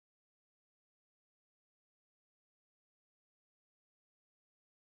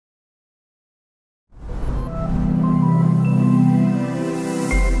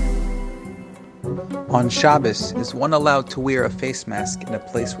On Shabbos, is one allowed to wear a face mask in a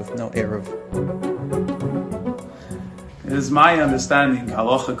place with no Eruv? It is my understanding,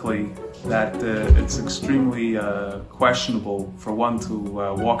 halachically, that it's extremely questionable for one to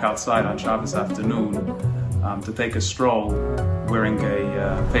walk outside on Shabbos afternoon to take a stroll wearing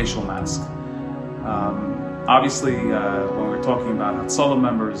a facial mask. Obviously, when we're talking about Hatzalah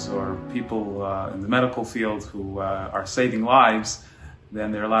members or people in the medical field who are saving lives,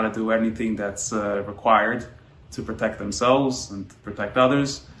 then they're allowed to do anything that's required to protect themselves and to protect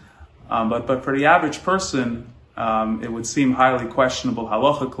others. But for the average person, it would seem highly questionable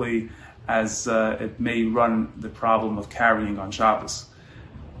halachically, as it may run the problem of carrying on Shabbos.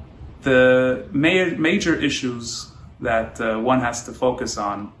 The major issues that one has to focus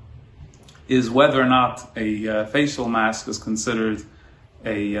on is whether or not a facial mask is considered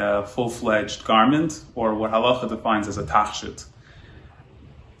a full-fledged garment, or what halacha defines as a tachshit.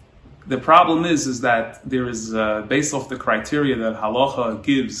 The problem is that there is, based off the criteria that halacha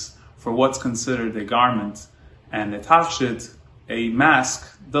gives for what's considered a garment and a tachshit, a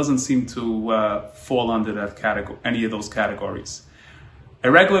mask doesn't seem to fall under that category, any of those categories.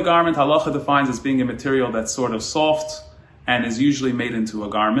 A regular garment, halacha defines as being a material that's sort of soft and is usually made into a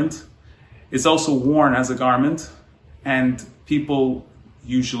garment. It's also worn as a garment, and people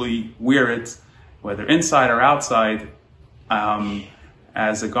usually wear it, whether inside or outside,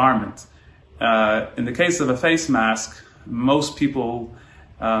 as a garment. In the case of a face mask, most people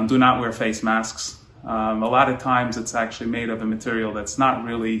do not wear face masks. A lot of times it's actually made of a material that's not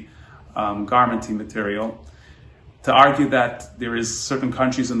really garmenty material. To argue that there is certain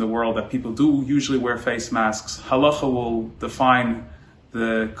countries in the world that people do usually wear face masks, halacha will define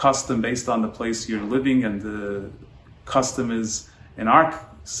the custom based on the place you're living, and the custom is in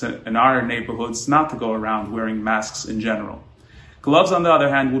our neighborhoods not to go around wearing masks in general. Gloves, on the other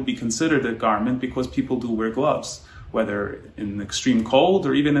hand, would be considered a garment because people do wear gloves, whether in extreme cold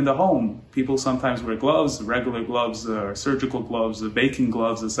or even in the home. People sometimes wear gloves, regular gloves, or surgical gloves, or baking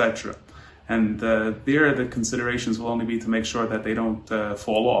gloves, etc. And there the considerations will only be to make sure that they don't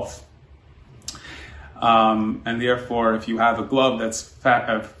fall off. And therefore, if you have a glove that's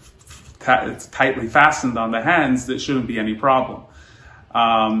it's tightly fastened on the hands, there shouldn't be any problem.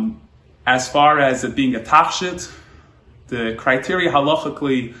 As far as it being a tachshit, the criteria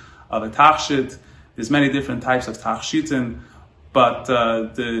halachically of a tachshit, there's many different types of tachshitin, but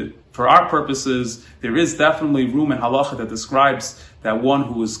for our purposes, there is definitely room in halacha that describes that one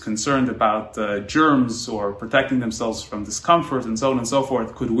who is concerned about germs or protecting themselves from discomfort and so on and so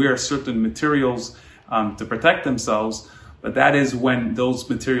forth could wear certain materials to protect themselves, but that is when those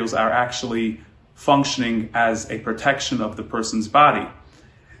materials are actually functioning as a protection of the person's body.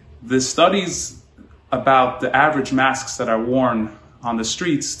 The studies about the average masks that are worn on the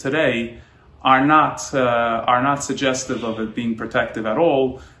streets today are not suggestive of it being protective at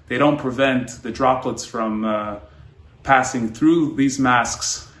all. They don't prevent the droplets from passing through these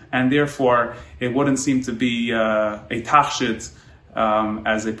masks, and therefore it wouldn't seem to be a tachshit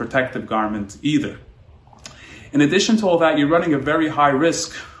as a protective garment either. In addition to all that, you're running a very high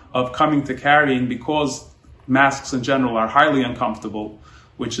risk of coming to carrying, because masks in general are highly uncomfortable,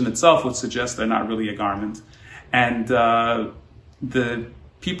 which in itself would suggest they're not really a garment. And the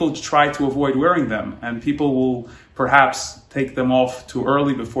people try to avoid wearing them, and people will perhaps take them off too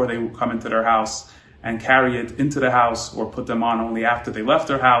early before they come into their house and carry it into the house, or put them on only after they left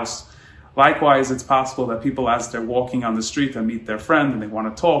their house. Likewise, it's possible that people, as they're walking on the street and meet their friend and they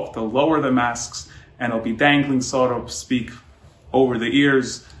want to talk, they'll lower the masks and it'll be dangling, so to speak, over the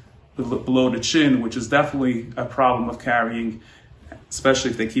ears, below the chin, which is definitely a problem of carrying, especially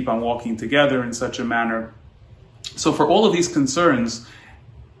if they keep on walking together in such a manner. So for all of these concerns,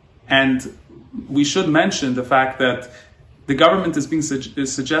 and we should mention the fact that the government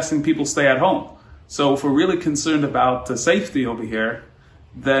is suggesting people stay at home. So if we're really concerned about the safety over here,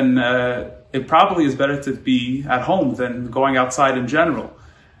 then it probably is better to be at home than going outside in general.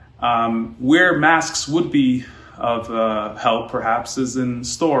 Where masks would be of help, perhaps, is in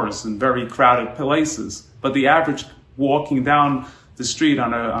stores and very crowded places. But the average walking down the street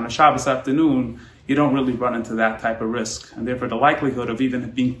on a Shabbos afternoon, you don't really run into that type of risk. And therefore, the likelihood of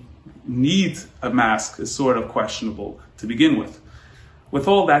even need a mask is sort of questionable to begin with. With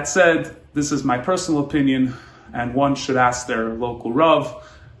all that said, this is my personal opinion, and one should ask their local Rav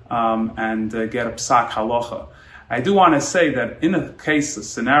and get a psak halacha. I do want to say that in a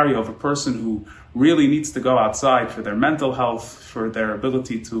scenario of a person who really needs to go outside for their mental health, for their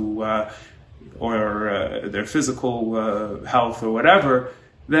ability to, or their physical health or whatever,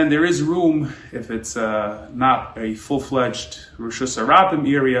 then there is room, if it's not a full-fledged Rosh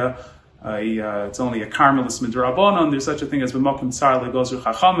Hashanah area, it's only a Carmelist midrabanon. There's such a thing as b'makom tsar legozer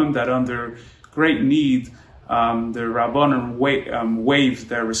chachamim, that under great need, the Rabbanon waived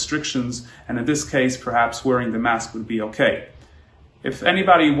their restrictions, and in this case, perhaps wearing the mask would be okay. If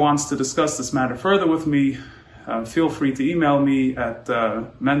anybody wants to discuss this matter further with me, feel free to email me at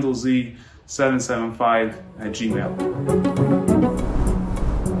mendelz775@gmail.com.